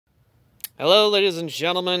Hello, ladies and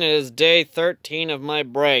gentlemen. It is day 13 of my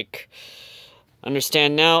break.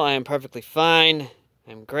 Understand now, I am perfectly fine.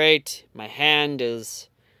 I'm great. My hand is,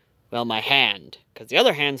 well, my hand. Because the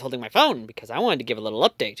other hand's holding my phone, because I wanted to give a little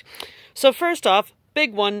update. So first off,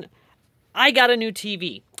 big one, I got a new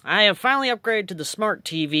TV. I have finally upgraded to the smart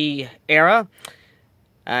TV era.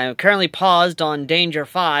 I'm currently paused on Danger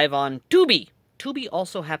 5 on Tubi. Tubi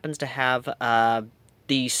also happens to have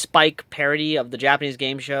the Spike parody of the Japanese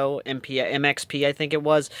game show, MXP, I think it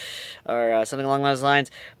was, or something along those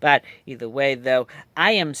lines. But either way, though,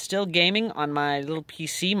 I am still gaming on my little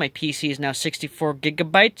PC. My PC is now 64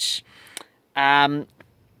 gigabytes.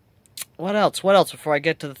 What else before I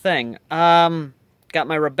get to the thing? Got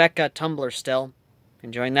my Rebecca tumbler still.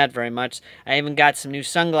 Enjoying that very much. I even got some new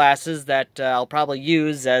sunglasses that I'll probably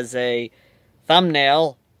use as a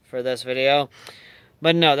thumbnail for this video.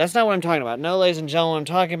 But no, that's not what I'm talking about. No, ladies and gentlemen, what I'm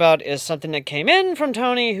talking about is something that came in from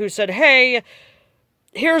Tony, who said, hey,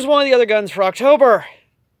 here's one of the other guns for October.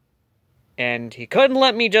 And he couldn't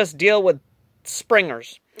let me just deal with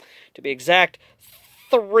Springers. To be exact,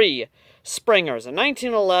 3 Springers. A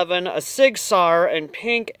 1911, a Sig Sauer in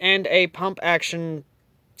pink, and a pump-action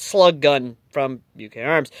slug gun from UK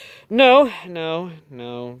Arms. No.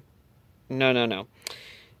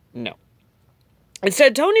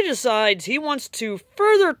 Instead, Tony decides he wants to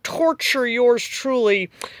further torture yours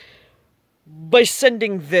truly by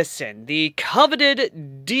sending this in. The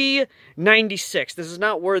coveted D96. This is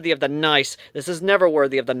not worthy of the nice. This is never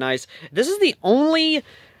worthy of the nice. This is the only,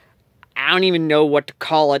 I don't even know what to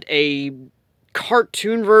call it, a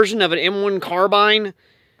cartoon version of an M1 carbine.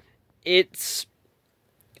 It's,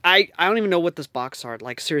 I don't even know what this box art,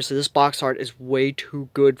 like, seriously, this box art is way too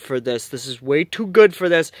good for this. This is way too good for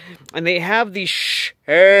this. And they have the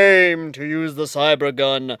shame to use the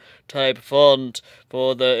Cybergun type font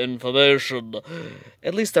for the information.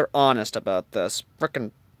 At least they're honest about this. Frickin'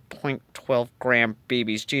 0.12 gram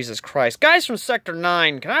BBs, Jesus Christ. Guys from Sector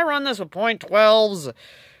 9, can I run this with .12s?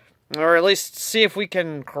 Or at least see if we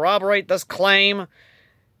can corroborate this claim?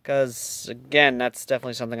 Because, again, that's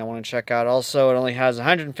definitely something I want to check out. Also, it only has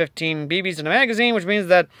 115 BBs in a magazine, which means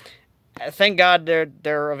that, thank God,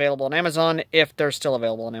 they're available on Amazon, if they're still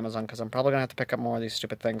available on Amazon, because I'm probably going to have to pick up more of these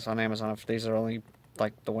stupid things on Amazon if these are only,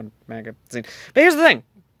 like, the one magazine. But here's the thing.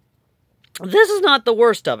 This is not the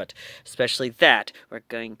worst of it. Especially that.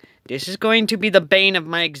 This is going to be the bane of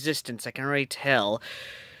my existence, I can already tell.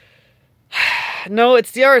 No,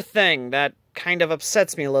 it's the other thing that kind of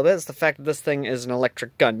upsets me a little bit. It's the fact that this thing is an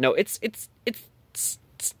electric gun. No, it's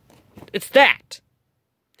that.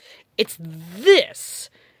 It's this.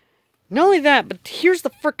 Not only that, but here's the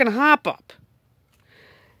frickin' hop-up.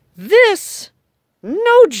 This,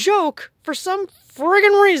 no joke, for some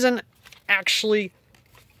friggin' reason, actually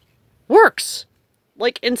works.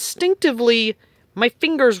 Like, instinctively, my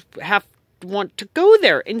fingers want to go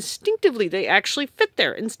there. Instinctively, they actually fit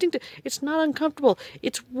there. It's not uncomfortable.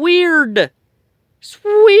 It's weird. It's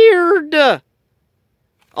weird.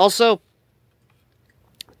 Also,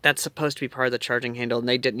 that's supposed to be part of the charging handle, and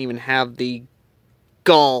they didn't even have the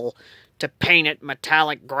gall to paint it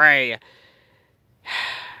metallic gray.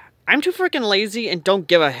 I'm too freaking lazy and don't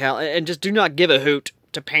give a hell, and just do not give a hoot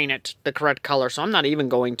to paint it the correct color, so I'm not even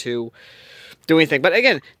going to do anything. But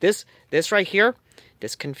again, this right here,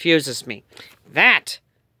 this confuses me. That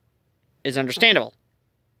is understandable.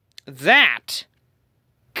 That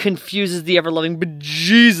confuses the ever-loving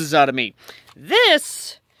bejesus out of me.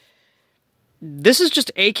 This is just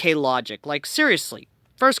AK logic. Like, seriously.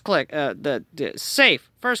 First click, the safe,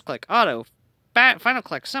 first click, auto, final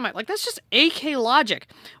click, semi. Like, that's just AK logic.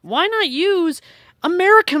 Why not use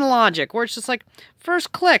American logic, where it's just like,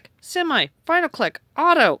 first click, semi, final click,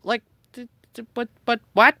 auto. Like, but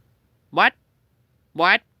what?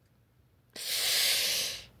 What?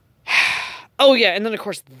 Oh, yeah, and then, of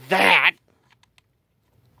course,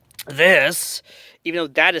 this, even though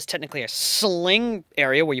that is technically a sling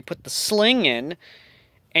area where you put the sling in,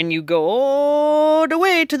 and you go all the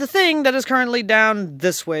way to the thing that is currently down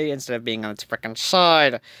this way instead of being on its frickin'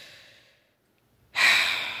 side.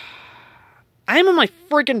 I'm on my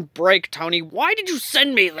friggin' break, Tony. Why did you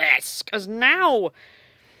send me this? Because now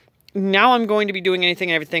I'm going to be doing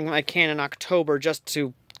anything and everything I can in October just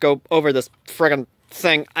to go over this friggin'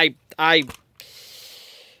 thing.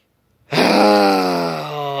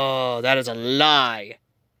 Oh, that is a lie.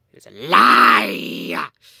 It is a lie.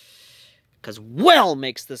 Because Will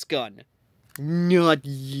makes this gun. Not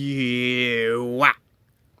you. Let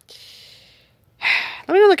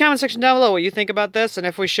me know in the comment section down below what you think about this, and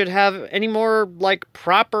if we should have any more, like,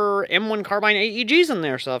 proper M1 carbine AEGs in the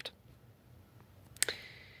airsoft.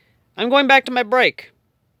 I'm going back to my break.